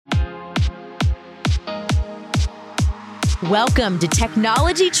Welcome to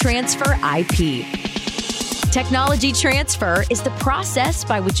Technology Transfer IP. Technology transfer is the process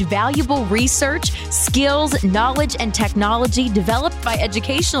by which valuable research, skills, knowledge, and technology developed by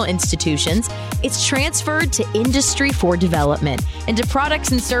educational institutions is transferred to industry for development into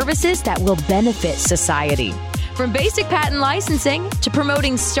products and services that will benefit society. From basic patent licensing to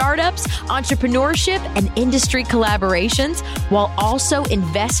promoting startups, entrepreneurship, and industry collaborations, while also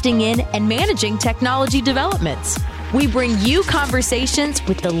investing in and managing technology developments. We bring you conversations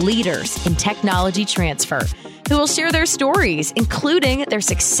with the leaders in technology transfer who will share their stories, including their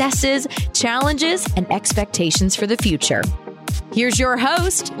successes, challenges, and expectations for the future. Here's your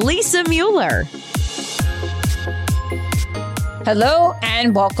host, Lisa Mueller. Hello,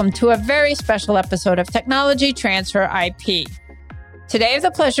 and welcome to a very special episode of Technology Transfer IP. Today, I have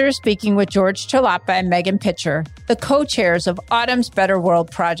the pleasure of speaking with George Chalopa and Megan Pitcher, the co-chairs of Autumn's Better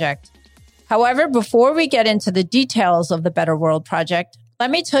World Project. However, before we get into the details of the Better World Project, let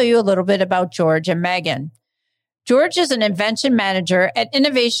me tell you a little bit about George and Megan. George is an invention manager at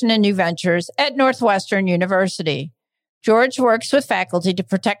Innovation and New Ventures at Northwestern University. George works with faculty to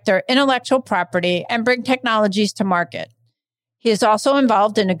protect their intellectual property and bring technologies to market. He is also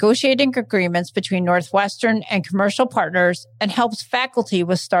involved in negotiating agreements between Northwestern and commercial partners and helps faculty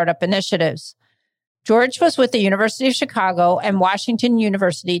with startup initiatives. George was with the University of Chicago and Washington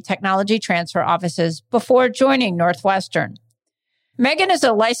University Technology Transfer offices before joining Northwestern. Megan is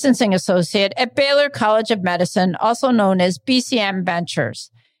a licensing associate at Baylor College of Medicine, also known as BCM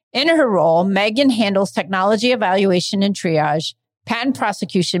Ventures. In her role, Megan handles technology evaluation and triage, patent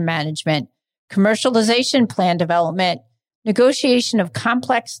prosecution management, commercialization plan development, negotiation of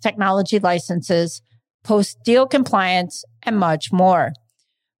complex technology licenses, post-deal compliance, and much more.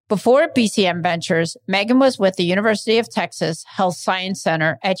 Before BCM Ventures, Megan was with the University of Texas Health Science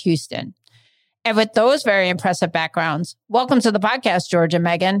Center at Houston. And with those very impressive backgrounds, welcome to the podcast, George and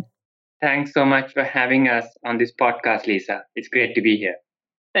Megan. Thanks so much for having us on this podcast, Lisa. It's great to be here.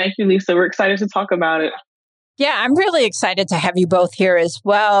 Thank you, Lisa. We're excited to talk about it. Yeah, I'm really excited to have you both here as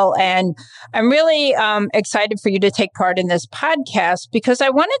well. And I'm really excited for you to take part in this podcast because I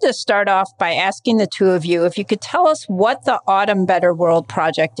wanted to start off by asking the two of you if you could tell us what the Autumn Better World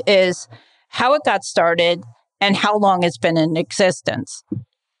Project is, how it got started, and how long it's been in existence.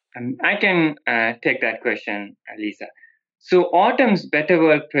 I can take that question, Lisa. So Autumn's Better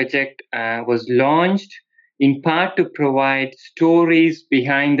World Project was launched in part to provide stories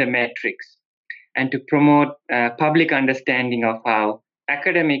behind the metrics and to promote public understanding of how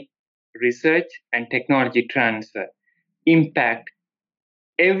academic research and technology transfer impact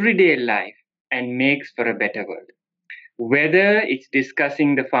everyday life and makes for a better world. Whether it's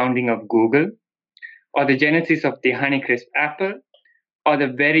discussing the founding of Google or the genesis of the Honeycrisp apple or the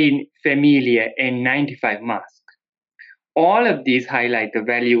very familiar N95 mask, all of these highlight the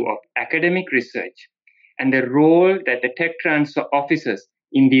value of academic research and the role that the tech transfer officers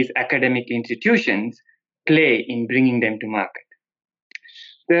in these academic institutions play in bringing them to market.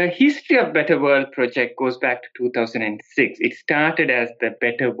 The history of Better World Project goes back to 2006. It started as the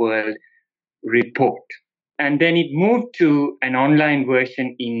Better World Report, and then it moved to an online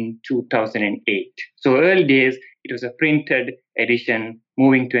version in 2008. So early days, it was a printed edition,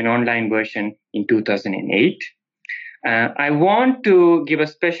 moving to an online version in 2008. I want to give a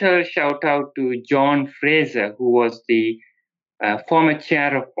special shout out to John Fraser, who was the former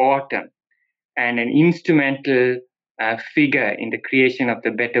chair of Autumn and an instrumental figure in the creation of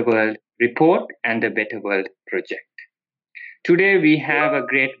the Better World Report and the Better World Project. Today, we have a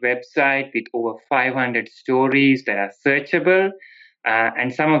great website with over 500 stories that are searchable.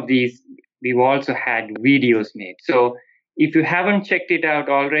 And some of these, we've also had videos made. So if you haven't checked it out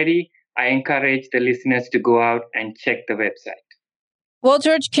already, I encourage the listeners to go out and check the website. Well,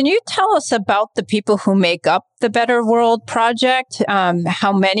 George, can you tell us about the people who make up the Better World Project,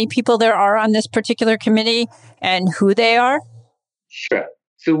 how many people there are on this particular committee and who they are? Sure.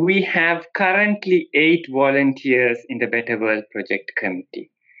 So we have currently 8 volunteers in the Better World Project committee.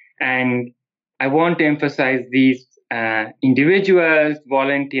 And I want to emphasize these individuals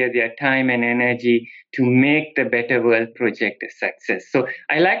volunteer their time and energy to make the Better World Project a success. So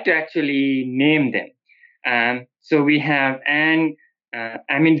I like to actually name them. So we have Anne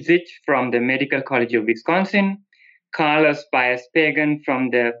Aminzich from the Medical College of Wisconsin, Carlos Baez-Pagan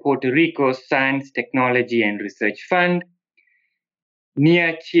from the Puerto Rico Science, Technology and Research Fund,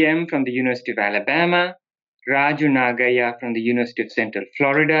 Nia Chiem from the University of Alabama, Raju Nagaya from the University of Central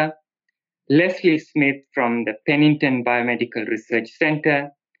Florida, Leslie Smith from the Pennington Biomedical Research Center,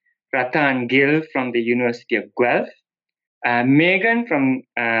 Ratan Gill from the University of Guelph, Megan from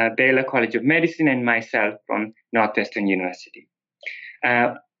Baylor College of Medicine, and myself from Northwestern University.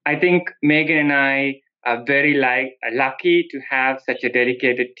 I think Megan and I are very lucky to have such a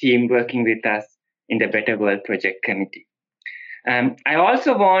dedicated team working with us in the Better World Project Committee. I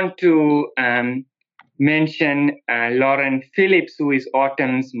also want to mention Lauren Phillips, who is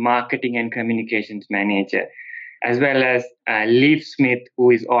Autumn's Marketing and Communications Manager, as well as Leif Smith,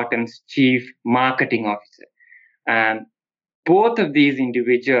 who is Autumn's Chief Marketing Officer. Both of these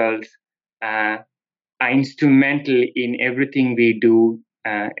individuals are instrumental in everything we do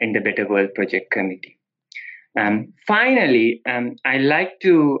in the Better World Project Committee. Finally, I'd like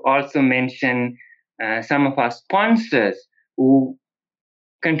to also mention some of our sponsors who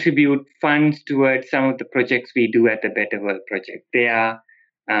contribute funds towards some of the projects we do at the Better World Project. They are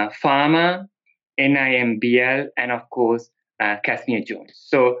Pharma, NIMBL, and of course, Casimir Jones.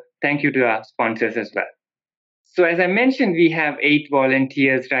 So thank you to our sponsors as well. So as I mentioned, we have 8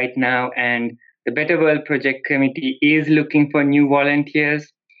 volunteers right now, and the Better World Project Committee is looking for new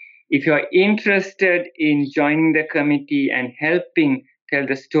volunteers. If you're interested in joining the committee and helping tell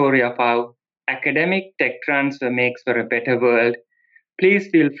the story of how academic tech transfer makes for a better world, please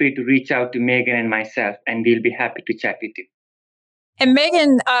feel free to reach out to Megan and myself, and we'll be happy to chat with you. And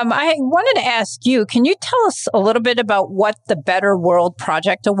Megan, I wanted to ask you, can you tell us a little bit about what the Better World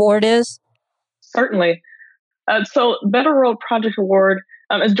Project Award is? Certainly. So Better World Project Award,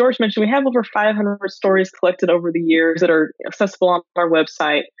 as George mentioned, we have over 500 stories collected over the years that are accessible on our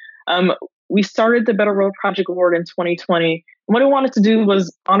website. We started the Better World Project Award in 2020. And what we wanted to do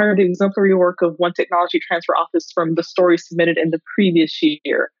was honor the exemplary work of one technology transfer office from the stories submitted in the previous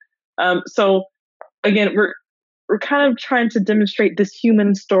year. So again, we're kind of trying to demonstrate this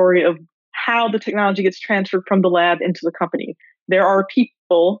human story of how the technology gets transferred from the lab into the company. There are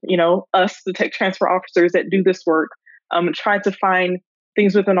people, us, the tech transfer officers that do this work, try to find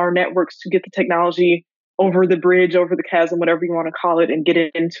things within our networks to get the technology over the bridge, over the chasm, whatever you want to call it, and get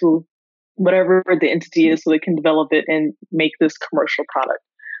it into whatever the entity is so they can develop it and make this commercial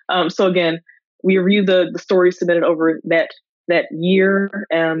product. So again, we review the stories submitted over that year,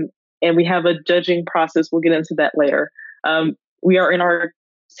 and we have a judging process. We'll get into that later. We are in our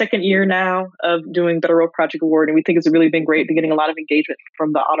second year now of doing Better World Project Award, and we think it's really been great. We're getting a lot of engagement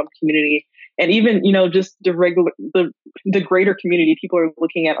from the Autumn community, and even just the greater community. People are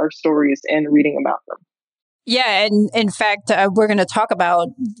looking at our stories and reading about them. Yeah, and in fact, we're going to talk about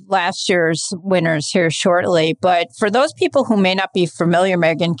last year's winners here shortly. But for those people who may not be familiar,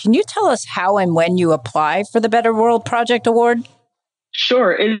 Megan, can you tell us how and when you apply for the Better World Project Award?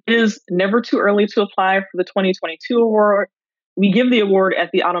 Sure. It is never too early to apply for the 2022 award. We give the award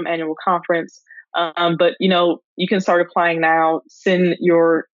at the Autumn Annual Conference, but you can start applying now. Send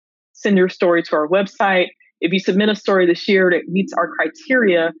your story to our website. If you submit a story this year that meets our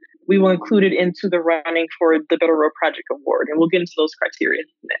criteria, we will include it into the running for the Better World Project Award, and we'll get into those criteria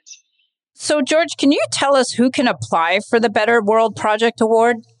next. So, George, can you tell us who can apply for the Better World Project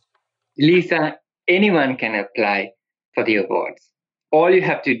Award? Lisa, anyone can apply for the awards. All you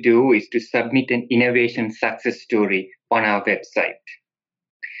have to do is to submit an innovation success story on our website.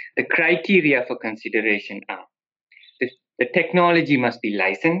 The criteria for consideration are the technology must be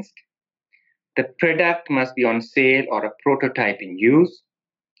licensed, the product must be on sale or a prototype in use,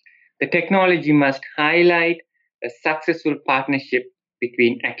 the technology must highlight a successful partnership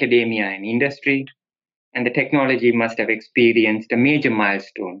between academia and industry, and the technology must have experienced a major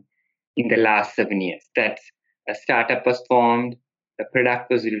milestone in the last 7 years. That's a startup was formed, a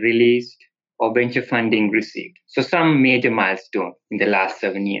product was released, or venture funding received. So some major milestone in the last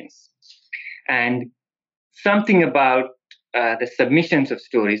 7 years. And something about the submissions of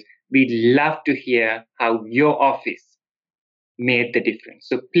stories, we'd love to hear how your office made the difference.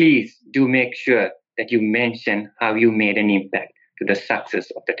 So please do make sure that you mention how you made an impact to the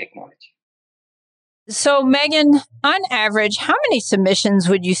success of the technology. So, Megan, on average, how many submissions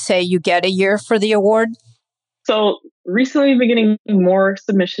would you say you get a year for the award? So recently, we've been getting more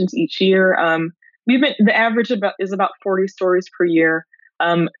submissions each year. The average is about 40 stories per year.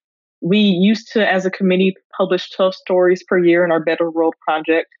 We used to, as a committee, publish 12 stories per year in our Better World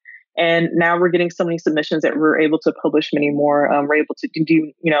project. And now we're getting so many submissions that we're able to publish many more. We're able to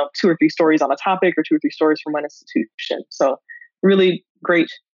do, 2 or 3 stories on a topic or 2 or 3 stories from one institution. So really great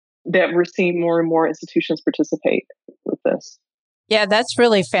that we're seeing more and more institutions participate with this. Yeah, that's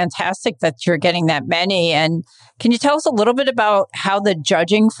really fantastic that you're getting that many. And can you tell us a little bit about how the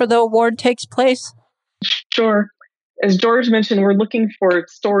judging for the award takes place? Sure. As George mentioned, we're looking for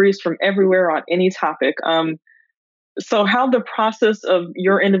stories from everywhere on any topic. So how the process of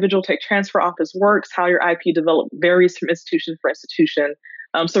your individual tech transfer office works, how your IP developed varies from institution for institution.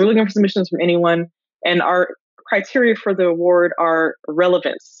 So we're looking for submissions from anyone, and our criteria for the award are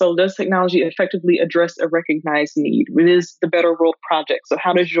relevance. So does technology effectively address a recognized need? It is the Better World Project. So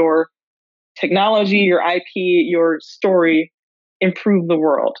how does your technology, your IP, your story improve the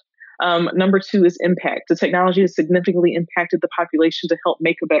world? Number two is impact. The technology has significantly impacted the population to help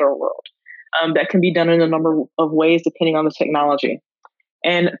make a better world. That can be done in a number of ways depending on the technology.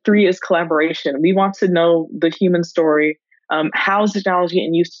 And three is collaboration. We want to know the human story. How is technology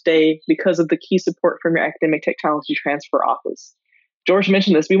in use today because of the key support from your academic technology transfer office? George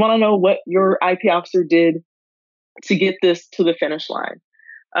mentioned this. We want to know what your IP officer did to get this to the finish line.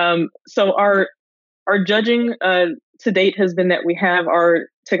 So our judging to date has been that we have our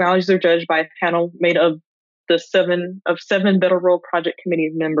technologies are judged by a panel made of seven Better World Project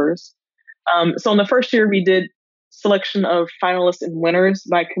Committee members. So in the first year, we did selection of finalists and winners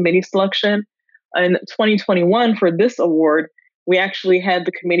by committee selection. In 2021, for this award, we actually had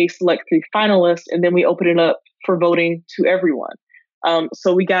the committee select 3 finalists, and then we opened it up for voting to everyone.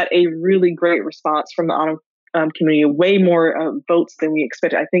 So we got a really great response from the Autumn community, way more votes than we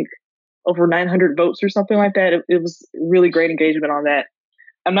expected. I think over 900 votes or something like that. It was really great engagement on that.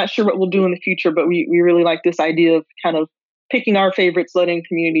 I'm not sure what we'll do in the future, but we really like this idea of kind of picking our favorites, letting the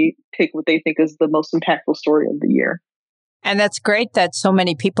community pick what they think is the most impactful story of the year. And that's great that so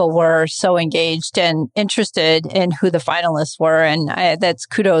many people were so engaged and interested in who the finalists were. And that's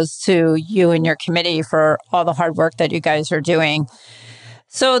kudos to you and your committee for all the hard work that you guys are doing.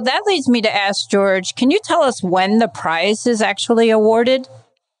 So that leads me to ask George, can you tell us when the prize is actually awarded?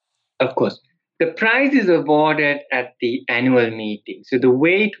 Of course. The prize is awarded at the annual meeting. So the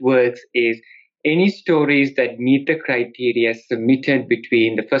way it works is any stories that meet the criteria submitted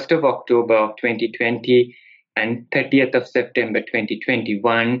between the 1st of October of 2020 and 30th of September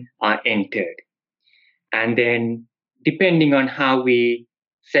 2021 are entered. And then depending on how we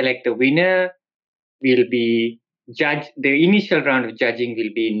select the winner, will be judged. The initial round of judging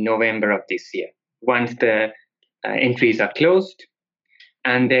will be in November of this year, once the entries are closed.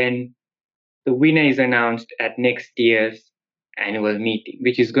 And then the winner is announced at next year's annual meeting,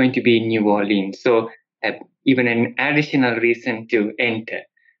 which is going to be in New Orleans. So even an additional reason to enter,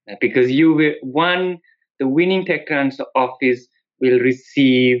 because the winning tech transfer office will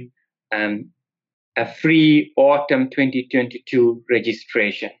receive a free autumn 2022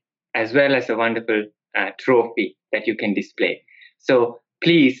 registration, as well as a wonderful trophy that you can display. So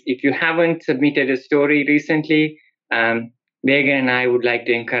please, if you haven't submitted a story recently, Megan and I would like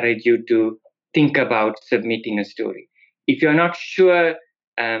to encourage you to think about submitting a story. If you're not sure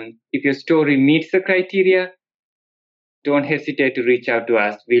if your story meets the criteria, don't hesitate to reach out to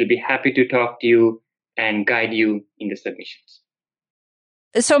us. We'll be happy to talk to you and guide you in the submissions.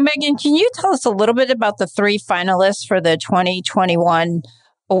 So, Megan, can you tell us a little bit about the 3 finalists for the 2021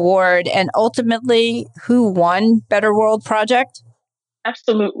 award and ultimately who won Better World Project?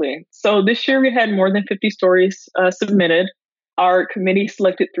 Absolutely. So this year we had more than 50 stories submitted. Our committee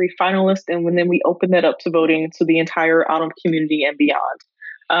selected 3 finalists, and then we opened that up to voting to the entire Autumn community and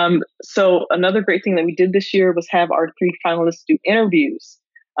beyond. So another great thing that we did this year was have our 3 finalists do interviews,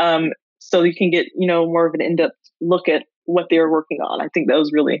 so you can get more of an in-depth look at what they were working on. I think that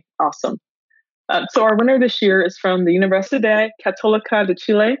was really awesome. So our winner this year is from the Universidad Católica de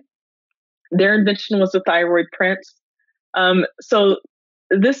Chile. Their invention was the thyroid print. So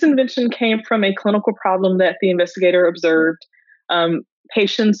this invention came from a clinical problem that the investigator observed.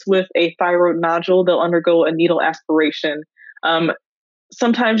 Patients with a thyroid nodule, they'll undergo a needle aspiration.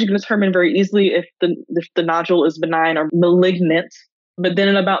 Sometimes you can determine very easily if the nodule is benign or malignant. But then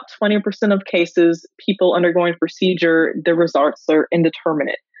in about 20% of cases, people undergoing procedure, the results are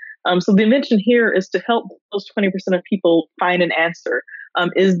indeterminate. So the invention here is to help those 20% of people find an answer.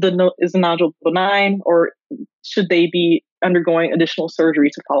 Is the nodule benign, or should they be undergoing additional surgery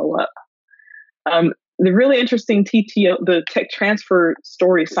to follow up? The really interesting TTO, the tech transfer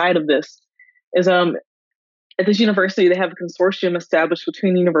story side of this is at this university, they have a consortium established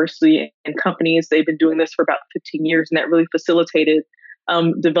between the university and companies. They've been doing this for about 15 years, and that really facilitated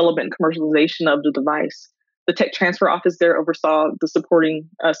development and commercialization of the device. The tech transfer office there oversaw the supporting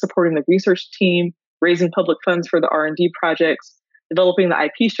the research team, raising public funds for the R&D projects, developing the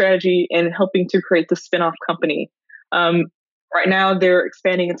IP strategy, and helping to create the spin-off company. Right now, they're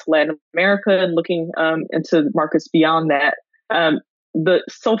expanding into Latin America and looking into markets beyond that.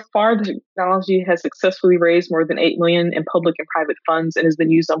 So far, the technology has successfully raised more than $8 million in public and private funds and has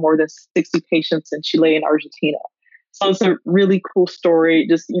been used on more than 60 patients in Chile and Argentina. So it's a really cool story.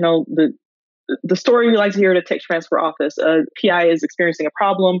 Just, the the story we like to hear at a tech transfer office. A PI is experiencing a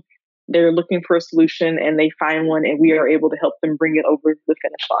problem. They're looking for a solution and they find one, and we are able to help them bring it over the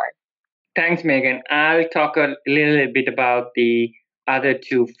finish line. Thanks, Megan. I'll talk a little bit about the other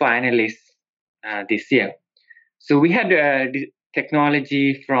two finalists this year. So we had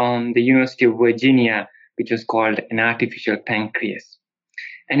technology from the University of Virginia, which was called an artificial pancreas.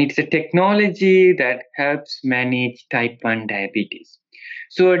 And it's a technology that helps manage type 1 diabetes.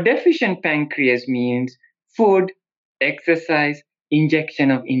 So a deficient pancreas means food, exercise,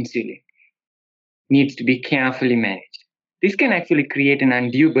 injection of insulin needs to be carefully managed. This can actually create an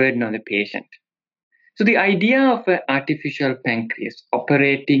undue burden on the patient. So the idea of an artificial pancreas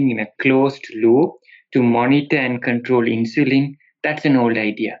operating in a closed loop to monitor and control insulin, that's an old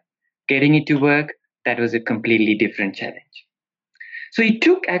idea. Getting it to work, that was a completely different challenge. So it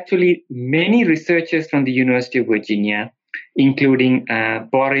took actually many researchers from the University of Virginia, including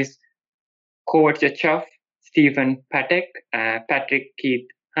Boris Kovachev, Stephen Patek, Patrick Keith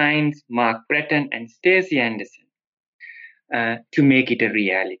Hines, Mark Breton, and Stacey Anderson to make it a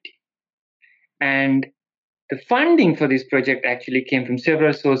reality. And the funding for this project actually came from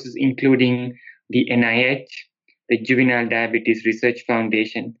several sources, including the NIH, the Juvenile Diabetes Research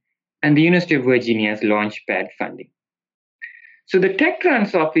Foundation, and the University of Virginia's Launchpad funding. So the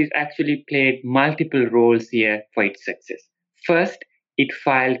TechTrans office actually played multiple roles here for its success. First, it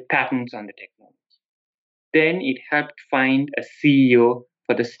filed patents on the technology. Then it helped find a CEO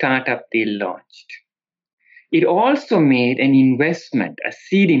for the startup they launched. It also made an investment, a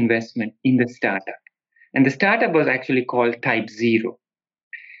seed investment in the startup. And the startup was actually called TypeZero,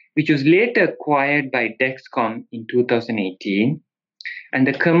 which was later acquired by Dexcom in 2018. And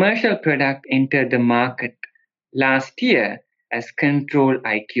the commercial product entered the market last year as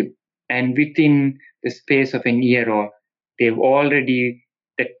Control-IQ. And within the space of an year or the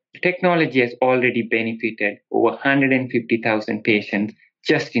technology has already benefited over 150,000 patients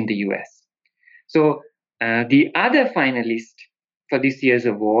just in the US. So the other finalist for this year's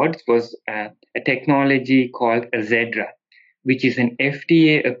awards was a technology called Azedra, which is an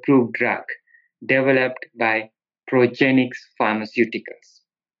FDA-approved drug developed by Progenics Pharmaceuticals.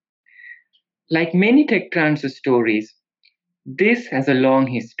 Like many tech transfer stories, this has a long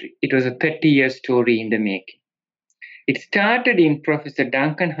history. It was a 30-year story in the making. It started in Professor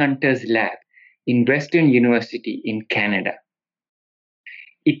Duncan Hunter's lab in Western University in Canada.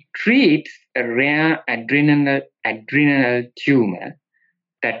 It treats a rare adrenal tumor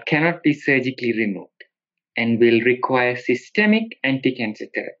that cannot be surgically removed and will require systemic anti-cancer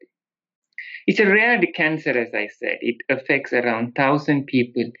therapy. It's a rare cancer, as I said. It affects around 1,000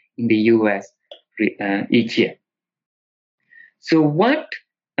 people in the US each year. So what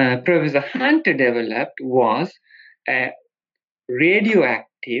Professor Hunter developed was a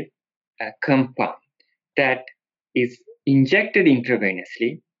radioactive compound that is injected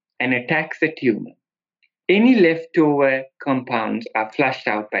intravenously and attacks the tumor. Any leftover compounds are flushed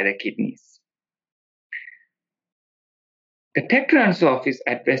out by the kidneys. The TechTrans office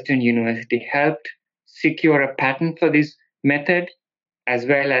at Western University helped secure a patent for this method, as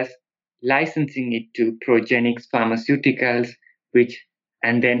well as licensing it to Progenics Pharmaceuticals,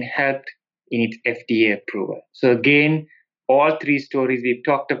 and then helped in its FDA approval. So again, all three stories we've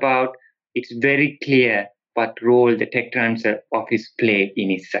talked about, it's very clear what role the TechTrans office played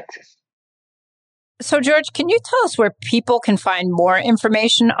in its success. So, George, can you tell us where people can find more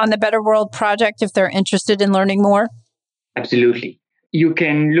information on the Better World Project if they're interested in learning more? Absolutely. You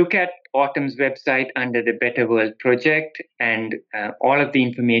can look at Autumn's website under the Better World Project, and all of the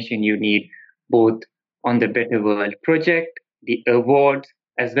information you need, both on the Better World Project, the awards,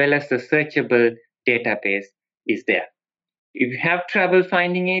 as well as the searchable database is there. If you have trouble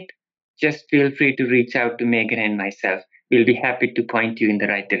finding it, just feel free to reach out to Megan and myself. We'll be happy to point you in the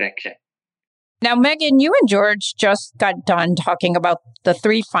right direction. Now, Megan, you and George just got done talking about the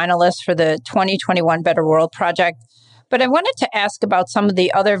 3 finalists for the 2021 Better World Project. But I wanted to ask about some of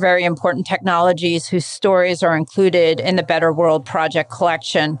the other very important technologies whose stories are included in the Better World Project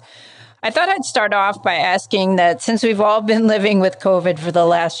collection. I thought I'd start off by asking that since we've all been living with COVID for the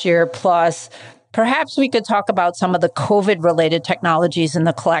last year plus, perhaps we could talk about some of the COVID-related technologies in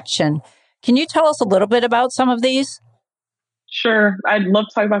the collection. Can you tell us a little bit about some of these? Sure. I'd love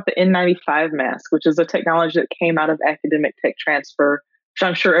to talk about the N95 mask, which is a technology that came out of academic tech transfer, which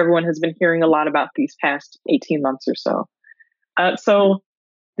I'm sure everyone has been hearing a lot about these past 18 months or so. So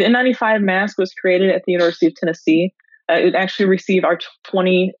the N95 mask was created at the University of Tennessee. It actually received our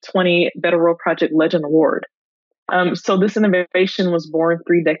 2020 Better World Project Legend Award. So this innovation was born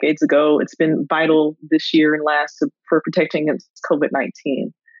 3 decades ago. It's been vital this year and last for protecting against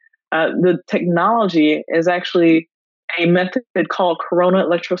COVID-19. The technology is actually a method called corona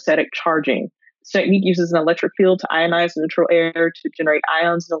electrostatic charging. This technique uses an electric field to ionize neutral air to generate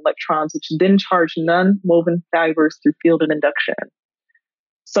ions and electrons, which then charge non-woven fibers through field and induction.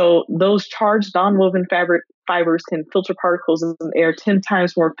 So those charged non-woven fibers can filter particles in the air 10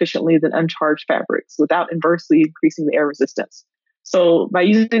 times more efficiently than uncharged fabrics without inversely increasing the air resistance. So by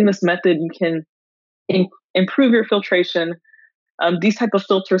using this method, you can improve your filtration. These type of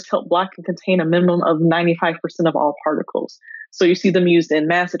filters help block and contain a minimum of 95% of all particles. So you see them used in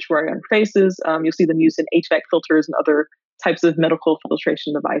masks that you wear on your faces. You'll see them used in HVAC filters and other types of medical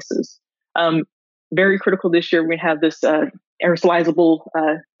filtration devices. Very critical this year, we have this aerosolizable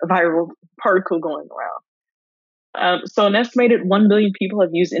viral particle going around. So an estimated 1 billion people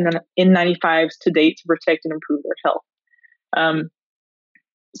have used N95s to date to protect and improve their health.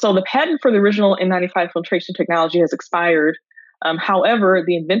 So the patent for the original N95 filtration technology has expired. However,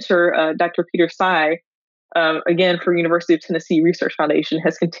 the inventor, Dr. Peter Tsai, again for University of Tennessee Research Foundation,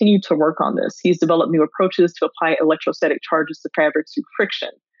 has continued to work on this. He's developed new approaches to apply electrostatic charges to fabrics through friction.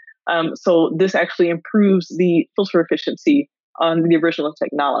 So this actually improves the filter efficiency on the original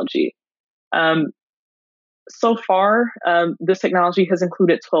technology. So far, this technology has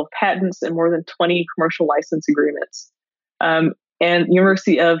included 12 patents and more than 20 commercial license agreements. And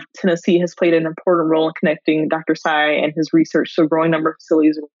University of Tennessee has played an important role in connecting Dr. Tsai and his research to a growing number of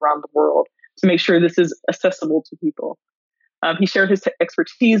facilities around the world to make sure this is accessible to people. He shared his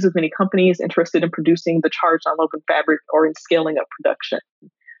expertise with many companies interested in producing the charged non-woven fabric or in scaling up production.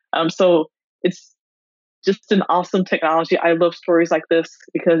 So it's just an awesome technology. I love stories like this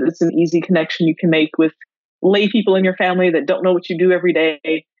because it's an easy connection you can make with lay people in your family that don't know what you do every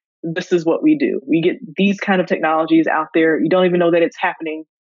day. This is what we do. We get these kind of technologies out there. You don't even know that it's happening,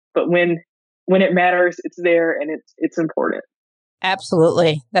 but when it matters, it's there and it's important.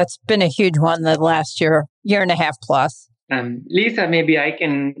 Absolutely. That's been a huge one the last year and a half plus. Lisa, maybe I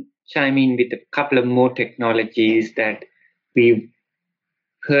can chime in with a couple of more technologies that we've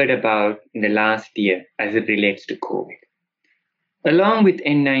heard about in the last year as it relates to COVID. Along with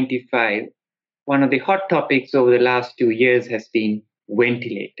N95, one of the hot topics over the last 2 years has been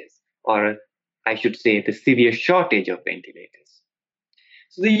ventilators, or I should say the severe shortage of ventilators.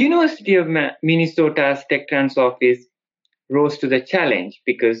 So the University of Minnesota's TechTrans office rose to the challenge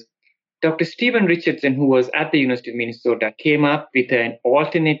because Dr. Stephen Richardson, who was at the University of Minnesota, came up with an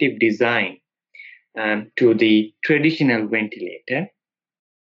alternative design to the traditional ventilator.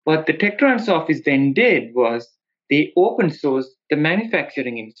 What the TechTrans office then did was they open sourced the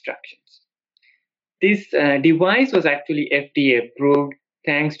manufacturing instructions. This device was actually FDA approved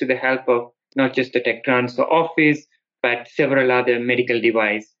thanks to the help of not just the TechTrans office, but several other medical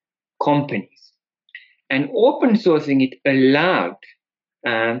device companies. And open sourcing it allowed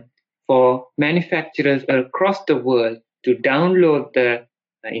for manufacturers across the world to download the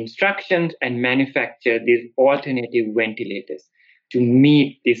instructions and manufacture these alternative ventilators to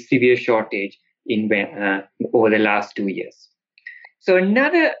meet this severe shortage over the last 2 years. So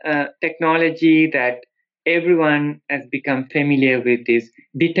another technology that everyone has become familiar with is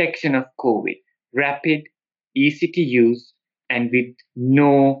detection of COVID, rapid, easy to use, and with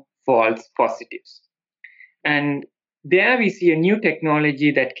no false positives. And there we see a new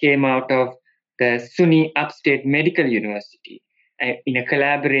technology that came out of the SUNY Upstate Medical University in a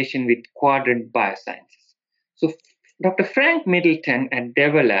collaboration with Quadrant Biosciences. So Dr. Frank Middleton had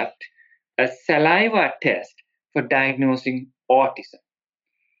developed a saliva test for diagnosing autism.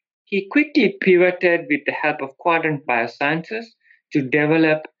 He quickly pivoted with the help of Quadrant Biosciences to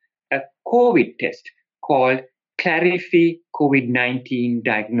develop a COVID test called Clarify COVID-19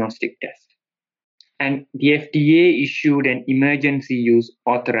 diagnostic test. And the FDA issued an emergency use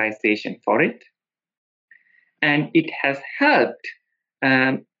authorization for it. And it has helped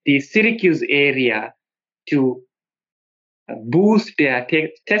the Syracuse area to boost their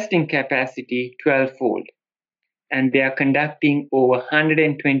testing capacity 12-fold. And they are conducting over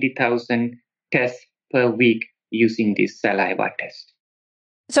 120,000 tests per week using this saliva test.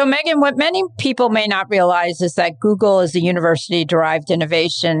 So, Megan, what many people may not realize is that Google is a university-derived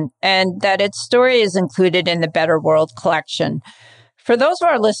innovation and that its story is included in the Better World collection. For those of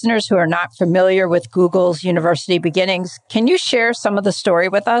our listeners who are not familiar with Google's university beginnings, can you share some of the story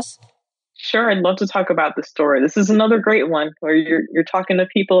with us? Sure, I'd love to talk about the story. This is another great one where you're talking to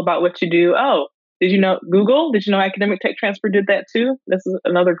people about what you do. Oh, did you know Google? Did you know Academic Tech Transfer did that too? This is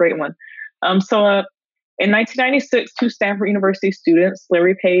another great one. In 1996, two Stanford University students,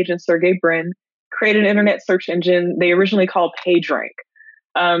 Larry Page and Sergey Brin, created an internet search engine they originally called PageRank.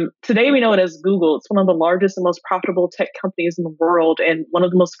 Today, we know it as Google. It's one of the largest and most profitable tech companies in the world and one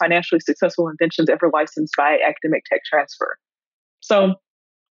of the most financially successful inventions ever licensed by academic tech transfer. So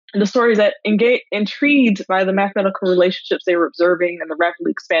the story is that intrigued by the mathematical relationships they were observing and the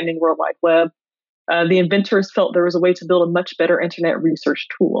rapidly expanding World Wide Web, the inventors felt there was a way to build a much better internet research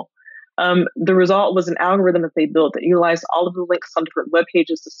tool. The result was an algorithm that they built that utilized all of the links on different web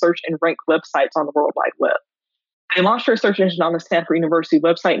pages to search and rank websites on the World Wide Web. They launched their search engine on the Stanford University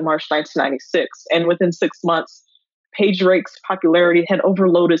website in March 1996, and within 6 months, PageRank's popularity had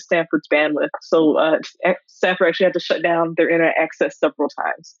overloaded Stanford's bandwidth. So Stanford actually had to shut down their internet access several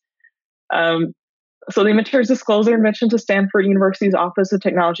times. So the inventors disclosed their invention to Stanford University's Office of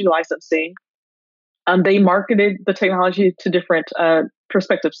Technology Licensing. They marketed the technology to different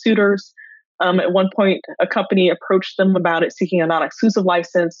prospective suitors. At one point, a company approached them about it, seeking a non-exclusive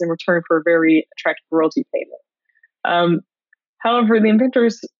license in return for a very attractive royalty payment. However, the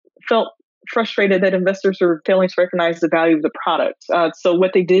inventors felt frustrated that investors were failing to recognize the value of the product. So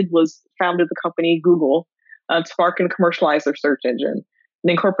what they did was founded the company Google to market and commercialize their search engine.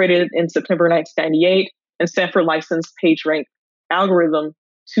 They incorporated it in September 1998, and Stanford licensed PageRank algorithm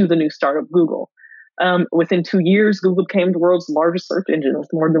to the new startup Google. Within 2 years, Google became the world's largest search engine with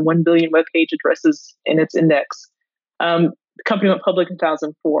more than 1 billion web page addresses in its index. The company went public in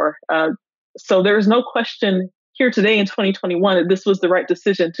 2004. So there is no question here today in 2021 that this was the right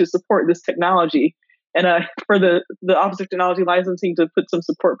decision to support this technology and for the Office of Technology Licensing to put some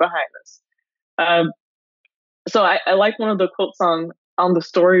support behind this. So I like one of the quotes on the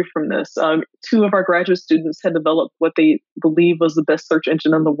story from this. 2 of our graduate students had developed what they believe was the best search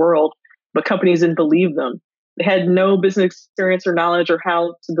engine in the world, but companies didn't believe them. They had no business experience or knowledge or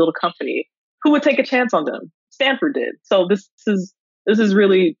how to build a company. Who would take a chance on them? Stanford did. So this is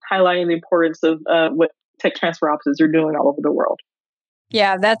really highlighting the importance of what tech transfer offices are doing all over the world.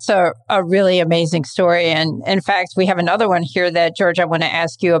 Yeah, that's a really amazing story. And in fact, we have another one here that, George, I want to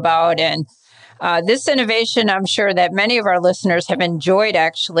ask you about. And this innovation, I'm sure that many of our listeners have enjoyed,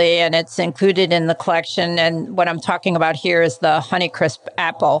 actually, and it's included in the collection. And what I'm talking about here is the Honeycrisp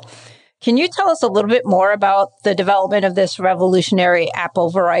apple. Can you tell us a little bit more about the development of this revolutionary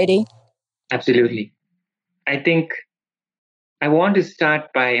apple variety? Absolutely. I think I want to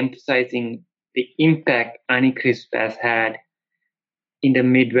start by emphasizing the impact Honeycrisp has had in the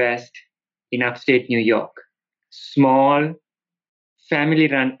Midwest, in upstate New York. Small,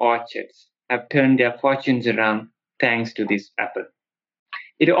 family-run orchards have turned their fortunes around thanks to this apple.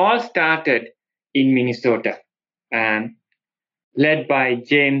 It all started in Minnesota, led by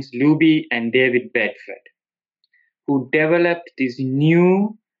James Luby and David Bedford, who developed this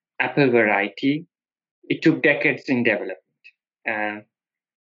new apple variety. It took decades in development.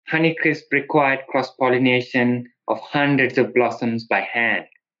 Honeycrisp required cross-pollination of hundreds of blossoms by hand,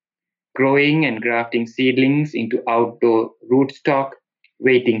 growing and grafting seedlings into outdoor rootstock,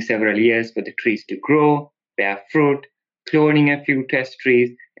 waiting several years for the trees to grow, bear fruit, cloning a few test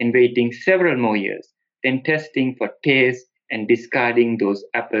trees, and waiting several more years, then testing for taste and discarding those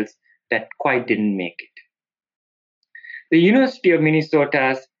apples that quite didn't make it. The University of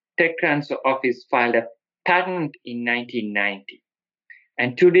Minnesota's Tech Transfer Office filed a patent in 1990.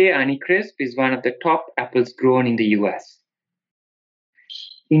 And today, Honeycrisp is one of the top apples grown in the US.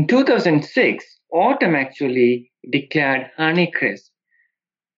 In 2006, Autumn actually declared Honeycrisp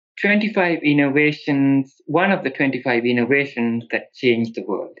 25 innovations, one of the 25 innovations that changed the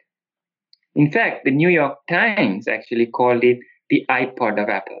world. In fact, the New York Times actually called it the iPod of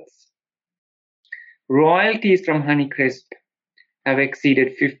apples. Royalties from Honeycrisp have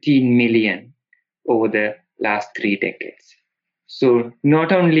exceeded 15 million over the last 3 decades. So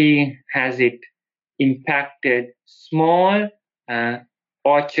not only has it impacted small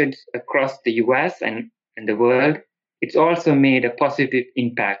orchards across the US and the world, it's also made a positive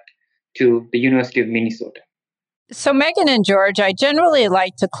impact to the University of Minnesota. So Megan and George, I generally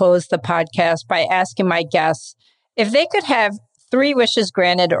like to close the podcast by asking my guests if they could have 3 wishes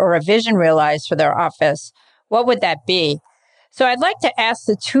granted or a vision realized for their office, what would that be? So I'd like to ask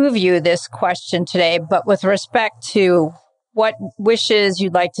the 2 of you this question today, but with respect to what wishes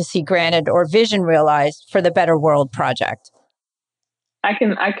you'd like to see granted or vision realized for the Better World Project. I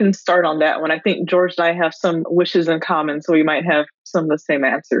can start on that one. I think George and I have some wishes in common, so we might have some of the same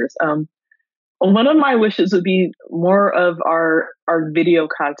answers. One of my wishes would be more of our video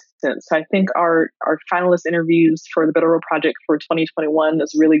content. So I think our finalist interviews for the Better World Project for 2021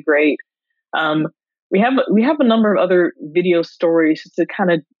 is really great. We have a number of other video stories to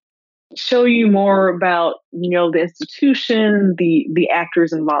kind of show you more about, the institution, the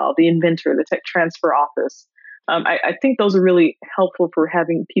actors involved, the inventor, the tech transfer office. I think those are really helpful for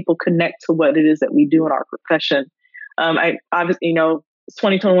having people connect to what it is that we do in our profession. I obviously, it's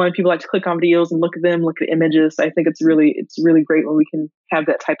 2021. People like to click on videos and look at them, look at images. I think it's really great when we can have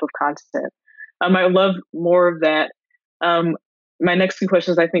that type of content. I love more of that. My next few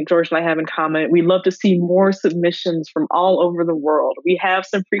questions, I think George and I have in common. We love to see more submissions from all over the world. We have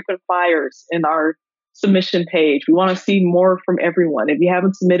some frequent flyers in our submission page. We want to see more from everyone. If you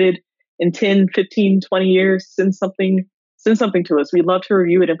haven't submitted in 10, 15, 20 years, send something to us. We'd love to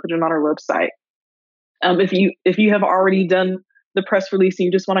review it and put it on our website. If you have already done the press release and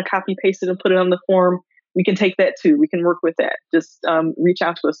you just want to copy paste it and put it on the form, we can take that too. We can work with that. Just reach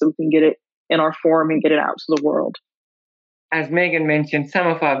out to us so we can get it in our form and get it out to the world. As Megan mentioned, some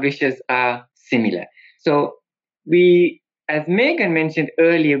of our wishes are similar. So as Megan mentioned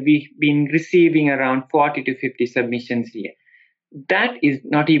earlier, we've been receiving around 40 to 50 submissions here. That is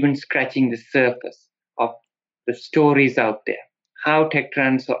not even scratching the surface of the stories out there. How Tech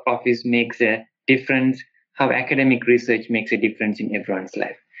Transfer Office makes a difference, how academic research makes a difference in everyone's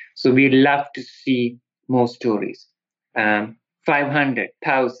life. So we love to see more stories. 500,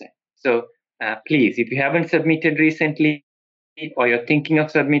 1,000. So please, if you haven't submitted recently or you're thinking of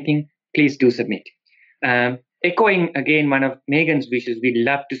submitting, please do submit. Echoing again one of Megan's wishes, I'd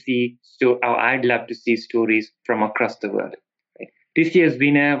love to see stories from across the world. Right? This year's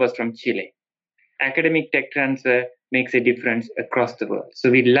winner was from Chile. Academic tech transfer makes a difference across the world.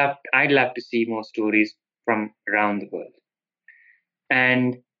 So I'd love to see more stories from around the world.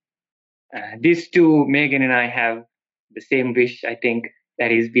 And these two, Megan and I, have the same wish, I think,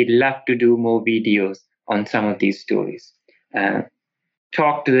 that is we'd love to do more videos on some of these stories.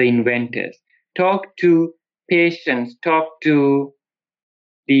 Talk to the inventors, talk to patients, talk to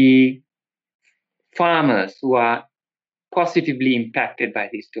the farmers who are positively impacted by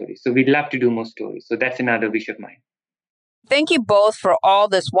these stories. So we'd love to do more stories. So that's another wish of mine. Thank you both for all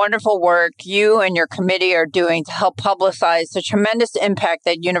this wonderful work you and your committee are doing to help publicize the tremendous impact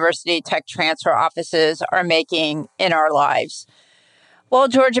that university tech transfer offices are making in our lives. Well,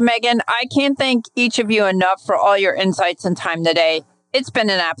 George and Megan, I can't thank each of you enough for all your insights and time today. It's been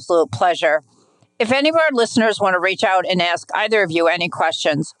an absolute pleasure. If any of our listeners want to reach out and ask either of you any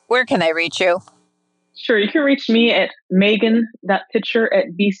questions, where can they reach you? Sure. You can reach me at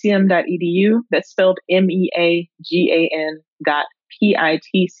megan.pitcher@bcm.edu. That's spelled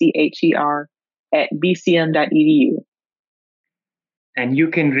meagan.pitcher@bcm.edu. And you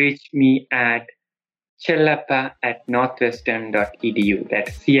can reach me at chellappa@northwestern.edu.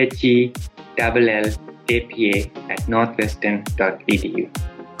 That's CHELLLAPA@northwestern.edu.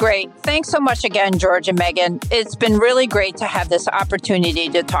 Great. Thanks so much again, George and Megan. It's been really great to have this opportunity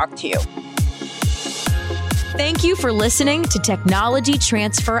to talk to you. Thank you for listening to Technology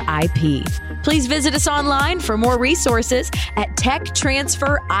Transfer IP. Please visit us online for more resources at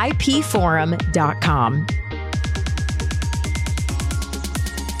techtransferipforum.com.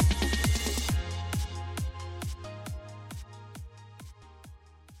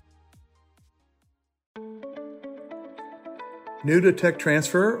 New to tech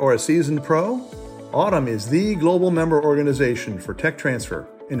transfer or a seasoned pro? Autumn is the global member organization for tech transfer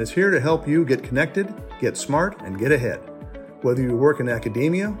and is here to help you get connected, get smart, and get ahead. Whether you work in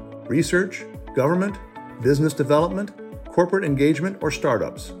academia, research, government, business development, corporate engagement, or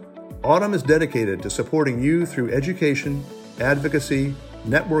startups, Autumn is dedicated to supporting you through education, advocacy,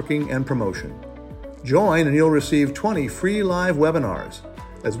 networking, and promotion. Join and you'll receive 20 free live webinars,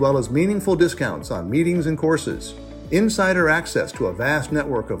 as well as meaningful discounts on meetings and courses, insider access to a vast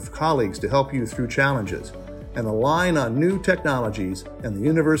network of colleagues to help you through challenges, and align on new technologies and the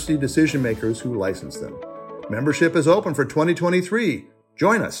university decision makers who license them. Membership is open for 2023.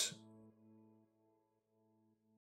 Join us.